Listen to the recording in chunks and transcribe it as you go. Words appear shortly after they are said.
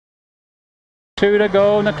3:52 to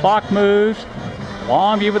go, and the clock moves.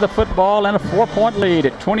 Longview with the football and a 4-point lead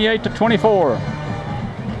at 28-24.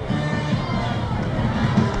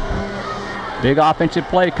 Big offensive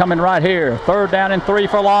play coming right here. 3rd down and 3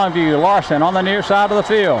 for Longview. Larson on the near side of the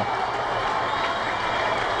field.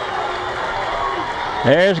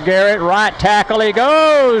 There's Garrett, right tackle, he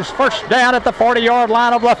goes. 1st down at the 40-yard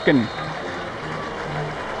line of Lufkin.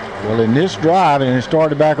 Well, in this drive, and it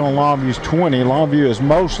started back on Longview's 20, Longview has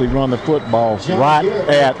mostly run the football right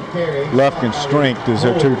at Lufkin's strength as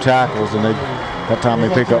their 2 tackles, and that time they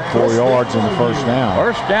pick up 4 yards in the 1st down.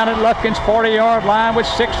 1st down at Lufkin's 40-yard line with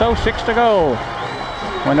 6:06 to go.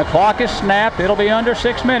 When the clock is snapped, it'll be under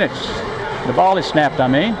 6 minutes. The ball is snapped, I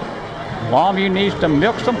mean. Longview needs to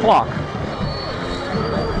milk some clock.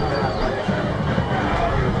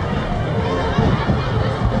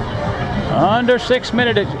 Under 6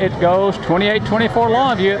 minutes it goes. 28-24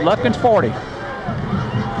 Longview at Lufkin's 40.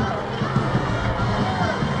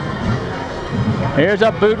 Here's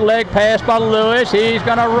a bootleg pass by Lewis. He's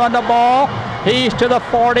going to run the ball. He's to the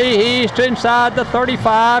 40. He's to inside the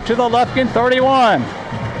 35 to the Lufkin 31.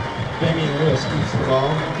 Lewis keeps the ball.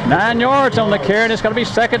 9 yards on the carry, and it's going to be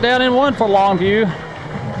 2nd down and 1 for Longview.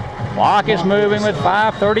 Clock is moving with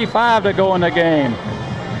 5:35 to go in the game.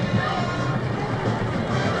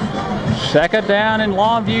 2nd down, and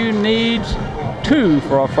Longview needs 2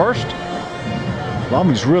 for a 1st.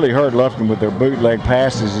 Longview's really hurt Lufkin with their bootleg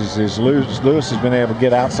passes as Lewis has been able to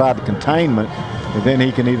get outside the containment, and then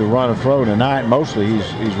he can either run or throw tonight. Mostly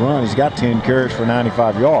he's run. He's got 10 carries for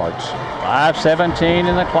 95 yards. 5:17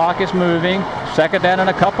 and the clock is moving. 2nd down and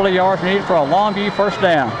a couple of yards needed for a Longview 1st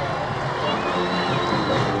down.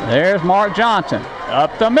 There's Mark Johnson.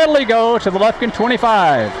 Up the middle he goes to the Lufkin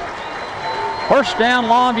 25. 1st down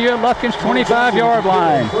Longview at Lufkin's 25-yard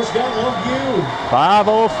line. 1st down Longview.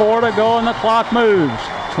 5:04 to go and the clock moves.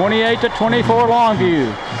 28-24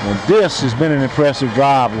 Longview. And this has been an impressive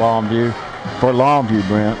drive, for Longview,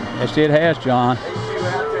 Brent. Yes, it has, John.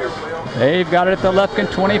 They've got it at the Lufkin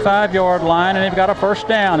 25-yard line, and they've got a 1st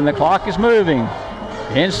down, and the clock is moving.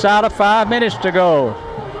 Inside of 5 minutes to go.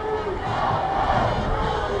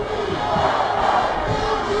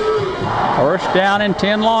 First down and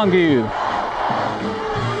 10 Longview.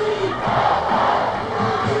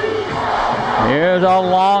 Here's a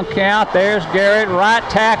long count. There's Garrett, right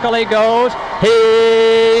tackle he goes.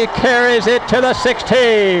 He carries it to the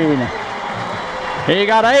 16. He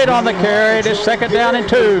got 8 on the carry. It is 2nd down and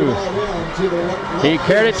 2. He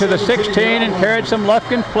carried it to the 16 and carried some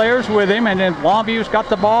Lufkin players with him, and then Longview's got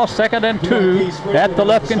the ball 2nd and 2 at the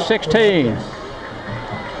Lufkin 16.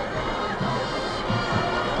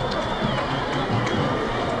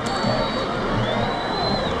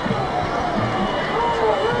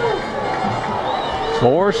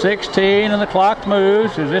 .4:16 and the clock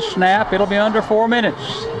moves. As this snap, it'll be under 4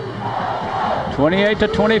 minutes.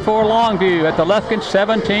 28-24 Longview at the Lufkin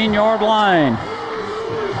 17-yard line.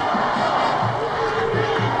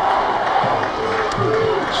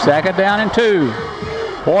 Second down and 2.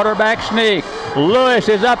 Quarterback sneak. Lewis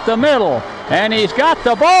is up the middle, and he's got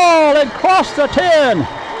the ball and crossed the 10.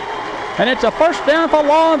 And it's a 1st down for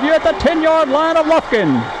Longview at the 10-yard line of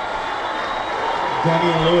Lufkin.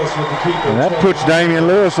 Damian Lewis with the keeper. And that puts Damian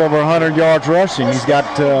Lewis over 100 yards rushing. He's got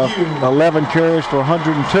 11 carries for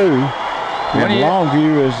 102. And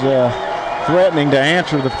Longview is threatening to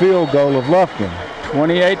answer the field goal of Lufkin.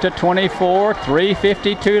 28-24,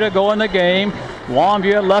 3:52 to go in the game.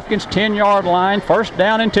 Longview at Lufkin's 10-yard line, 1st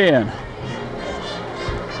down and 10.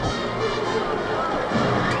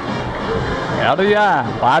 Out of the eye,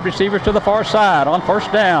 5 receivers to the far side on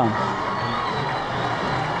 1st down.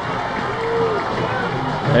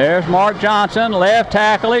 There's Mark Johnson, left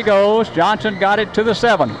tackle he goes. Johnson got it to the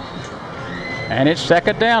 7. And it's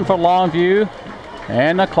 2nd down for Longview.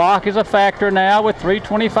 And the clock is a factor now with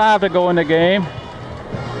 3:25 to go in the game.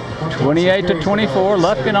 28-24.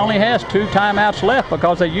 Lufkin only has 2 timeouts left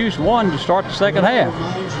because they used 1 to start the 2nd half.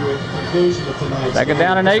 2nd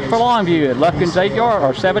down and 8 for Longview at Lufkin's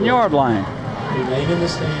 7-yard line. Remain in the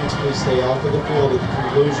stands. Please stay off of the field at the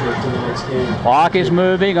conclusion of tonight's game. Clock is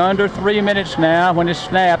moving under 3 minutes now when it's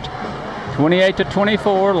snapped.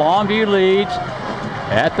 28-24. Longview leads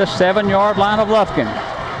at the 7-yard line of Lufkin.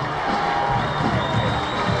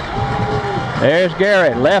 There's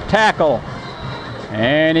Garrett, left tackle.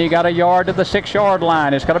 And he got a yard to the 6-yard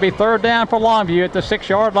line. It's going to be 3rd down for Longview at the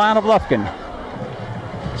 6-yard line of Lufkin.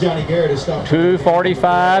 Johnny Garrett is stopped.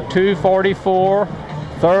 2:45, 2:44.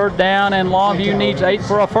 3rd down, and Longview needs 8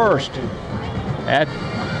 for a 1st. At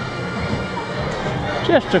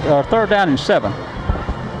just a 3rd down and 7.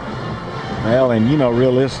 Well, and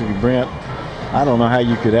realistically, Brent, I don't know how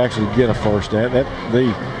you could actually get a first down.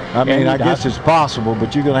 I mean, I guess it's possible,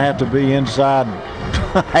 but you're going to have to be inside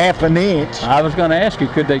half an inch. I was going to ask you,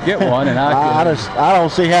 could they get one? And I don't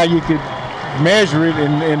see how you could measure it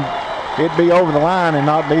and it be over the line and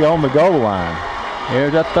not be on the goal line.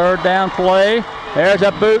 Here's a third down play. There's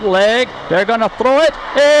a bootleg. They're going to throw it,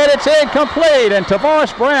 and it's incomplete. And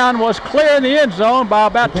Tavares Brown was clear in the end zone by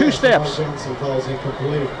about 2 steps.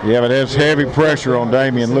 Yeah, but there's heavy pressure on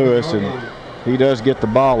Damian Lewis, and he does get the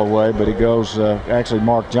ball away, but he goes, actually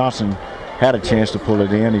Mark Johnson had a chance to pull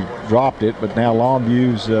it in. He dropped it, but now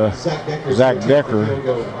Longview's Zach Decker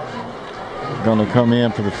going to come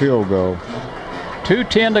in for the field goal.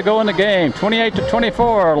 2:10 to go in the game,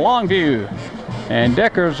 28-24, Longview. And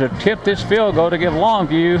Deckers have tipped this field goal to give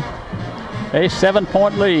Longview a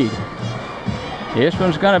 7-point lead. This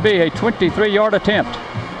one's going to be a 23-yard attempt.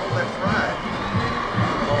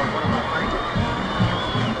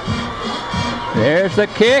 There's the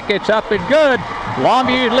kick. It's up and good.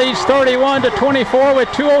 Longview leads 31-24 with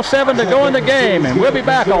 2:07 to go in the game. And we'll be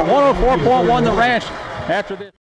back on 104.1 The Ranch after this.